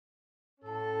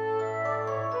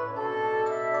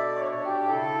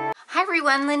Hi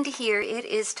everyone, Linda here. It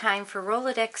is time for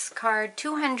Rolodex card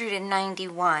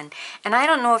 291. And I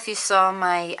don't know if you saw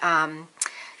my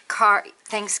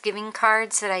Thanksgiving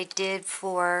cards that I did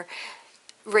for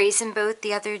Raisin Boat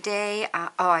the other day.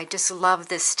 I just love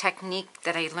this technique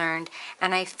that I learned.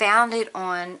 And I found it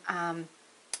on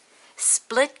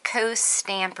Split Coast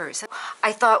Stampers.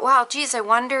 I thought, wow, geez, I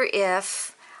wonder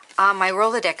if my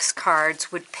Rolodex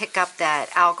cards would pick up that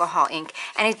alcohol ink,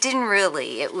 and it didn't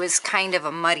really. It was kind of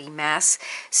a muddy mess.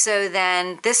 So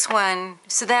then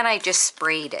I just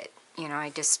sprayed it. You know, I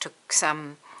just took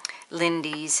some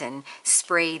Lindy's and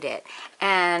sprayed it.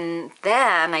 And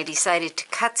then I decided to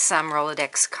cut some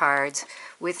Rolodex cards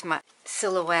with my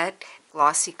Silhouette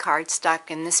glossy cardstock,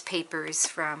 and this paper is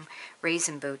from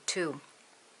Raisin Boat too.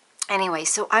 Anyway,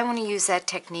 so I want to use that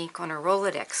technique on a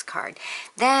Rolodex card.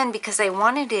 Then, because I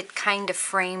wanted it kind of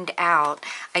framed out,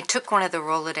 I took one of the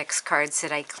Rolodex cards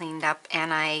that I cleaned up,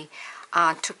 and I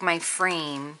took my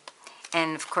frame,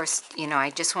 and of course, you know,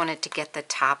 I just wanted to get the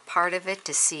top part of it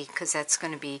to see, because that's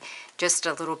going to be just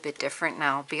a little bit different, and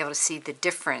I'll be able to see the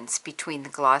difference between the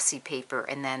glossy paper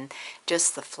and then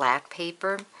just the flat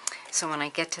paper. So when I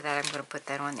get to that, I'm going to put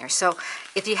that on there. So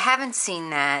if you haven't seen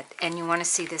that and you want to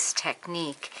see this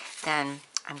technique, then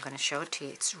I'm going to show it to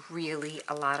you. It's really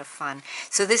a lot of fun.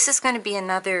 So this is going to be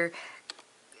another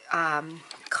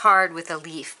card with a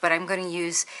leaf, but I'm going to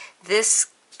use this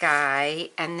guy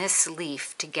and this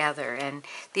leaf together. And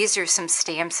these are some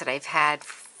stamps that I've had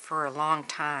for a long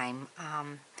time.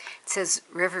 It says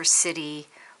River City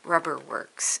Rubber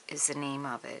Works is the name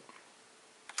of it.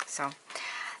 So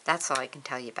that's all I can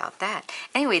tell you about that.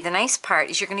 Anyway, the nice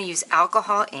part is you're going to use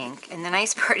alcohol ink, and the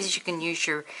nice part is you can use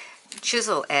your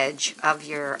chisel edge of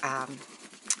your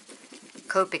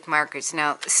Copic markers.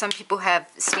 Now, some people have,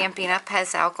 Stampin' Up!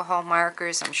 Has alcohol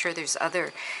markers. I'm sure there's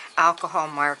other alcohol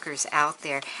markers out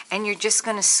there. And you're just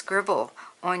going to scribble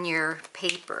on your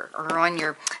paper or on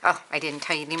your, oh, I didn't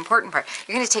tell you the important part.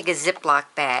 You're going to take a Ziploc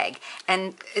bag,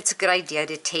 and it's a good idea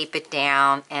to tape it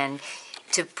down and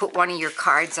to put one of your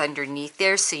cards underneath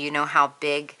there so you know how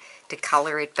big to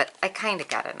color it, but I kind of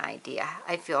got an idea.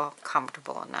 I feel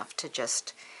comfortable enough to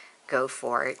just go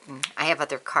for it, and I have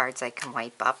other cards I can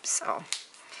wipe up, so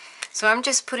I'm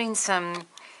just putting some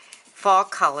fall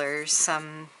colors,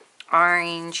 some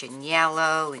orange and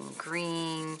yellow and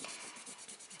green.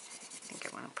 I think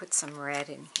I want to put some red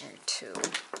in here too.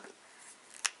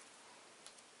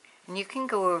 And you can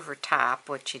go over top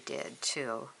what you did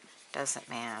too, doesn't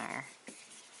matter.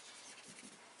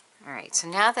 Alright, so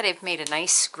now that I've made a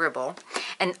nice scribble,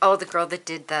 and oh, the girl that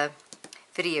did the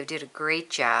video did a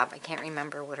great job. I can't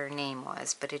remember what her name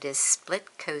was, but it is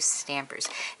Split Coast Stampers.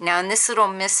 Now in this little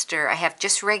mister, I have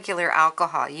just regular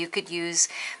alcohol. You could use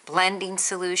blending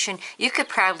solution. You could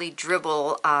probably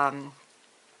dribble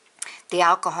the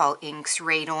alcohol inks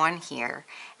right on here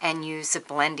and use a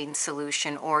blending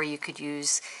solution, or you could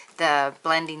use the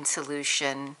blending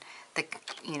solution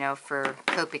for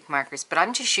Copic markers, but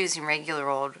I'm just using regular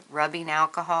old rubbing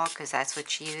alcohol because that's what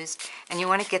she used. And you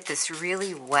want to get this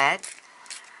really wet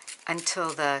until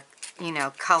the,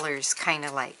 colors kind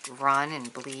of like run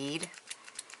and bleed.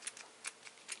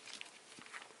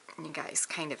 You guys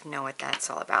kind of know what that's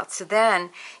all about. So then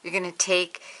you're going to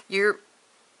take your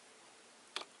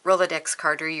Rolodex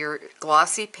card or your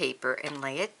glossy paper and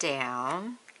lay it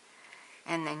down,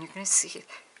 and then you're going to see it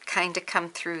kind of come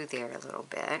through there a little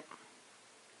bit.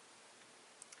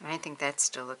 And I think that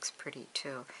still looks pretty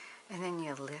too. And then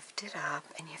you lift it up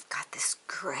and you've got this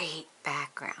great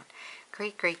background.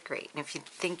 Great, great, great. And if you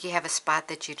think you have a spot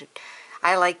that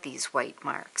I like these white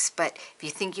marks, but if you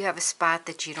think you have a spot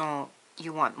that you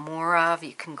want more of,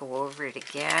 you can go over it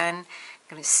again. I'm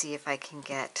going to see if I can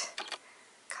get a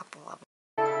couple of them.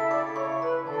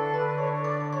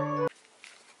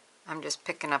 I'm just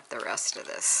picking up the rest of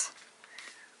this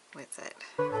with it.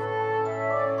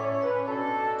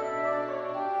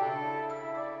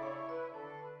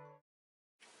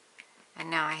 And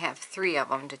now I have 3 of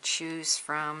them to choose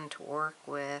from, to work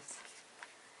with.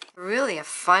 Really a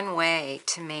fun way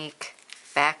to make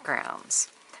backgrounds.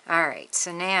 Alright,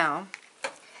 so now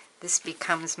this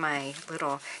becomes my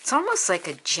little, it's almost like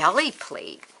a jelly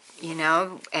plate,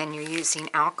 and you're using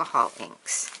alcohol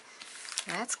inks.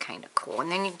 That's kind of cool.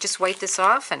 And then you just wipe this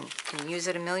off and you can use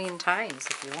it a million times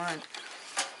if you want.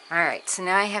 Alright, so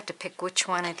now I have to pick which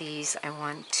one of these I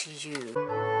want to use.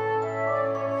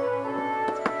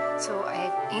 So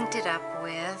I've inked it up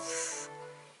with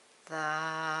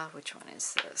the, which one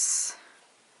is this?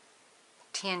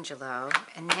 Tangelo.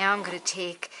 And now I'm going to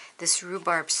take this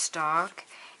rhubarb stalk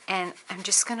and I'm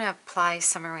just going to apply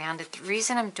some around it. The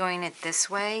reason I'm doing it this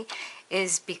way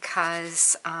is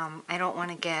because I don't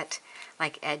want to get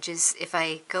like edges. If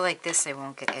I go like this, I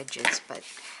won't get edges, but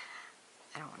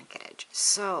I don't want to get edges.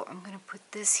 So I'm going to put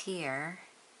this here.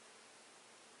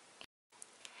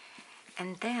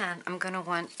 And then I'm going to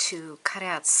want to cut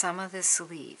out some of this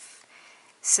leaf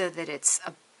so that it's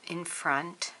in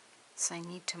front. So I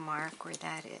need to mark where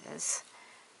that is.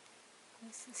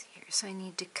 This is here. So I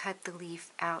need to cut the leaf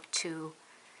out to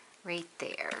right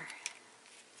there.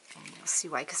 And you'll see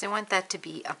why, because I want that to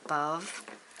be above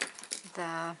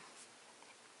the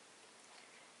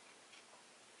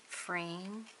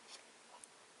frame.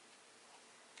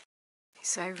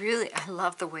 So I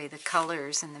love the way the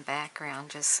colors in the background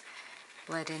just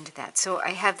bled into that. So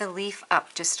I have the leaf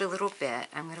up just a little bit.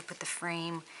 I'm going to put the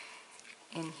frame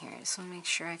in here. So make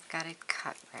sure I've got it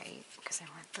cut right, because I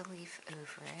want the leaf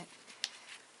over it.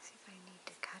 See if I need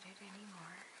to cut it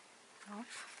anymore. Nope.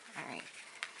 All right.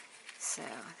 So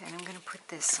then I'm going to put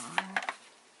this on.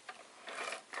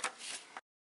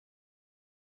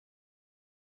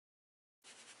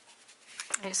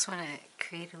 I just want to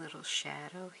create a little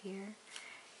shadow here,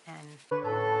 and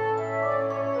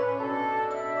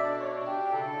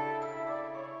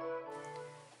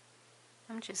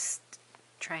I'm just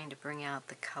trying to bring out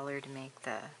the color to make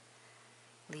the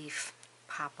leaf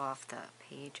pop off the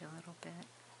page a little bit.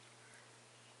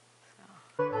 So.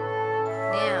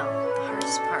 Now, the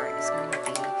hardest part is going to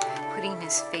be putting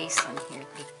his face on here,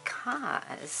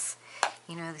 because,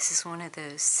 you know, this is one of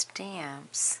those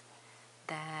stamps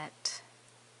that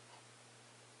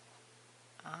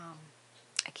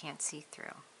I can't see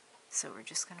through. So we're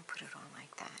just going to put it on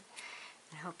like that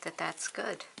and hope that that's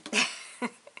good.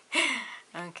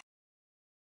 Okay.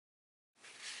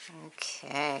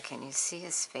 Okay, can you see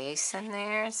his face in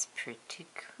there? It's pretty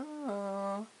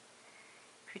cool.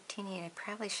 Pretty neat. I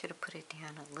probably should have put it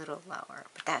down a little lower,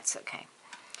 but that's okay.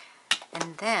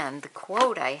 And then the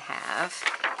quote I have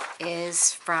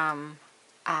is from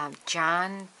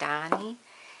Donne I.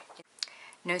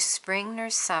 No spring nor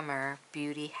summer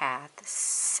beauty hath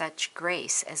such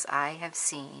grace as I have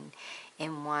seen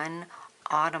in one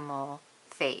autumnal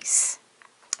face.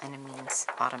 And it means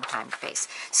autumn time face.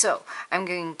 So I'm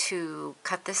going to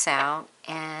cut this out,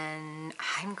 and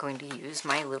I'm going to use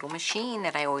my little machine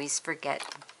that I always forget.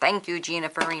 Thank you, Gina,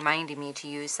 for reminding me to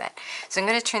use that. So I'm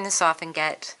going to turn this off and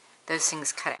get those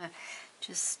things cut out.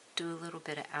 Just do a little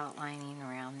bit of outlining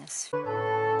around this.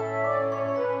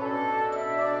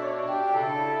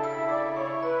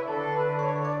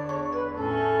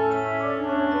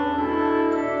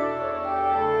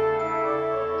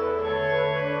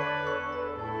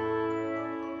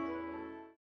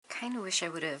 I wish I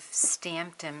would have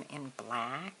stamped him in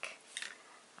black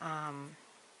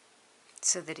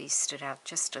so that he stood out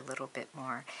just a little bit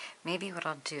more. Maybe what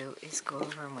I'll do is go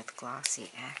over him with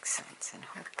glossy accents and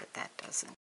hope that that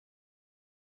doesn't.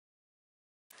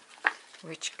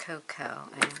 Rich cocoa,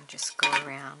 and just go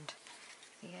around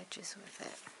the edges with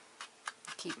it.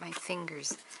 Keep my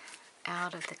fingers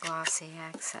out of the glossy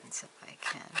accents if I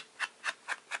can.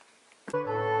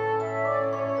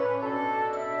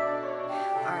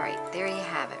 There you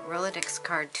have it. Rolodex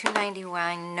card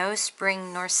 291. No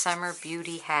spring nor summer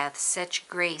beauty hath such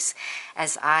grace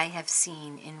as I have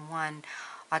seen in one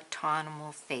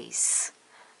autumnal face.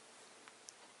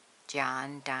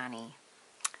 Donne I.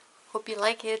 Hope you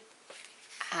like it.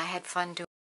 I had fun doing it.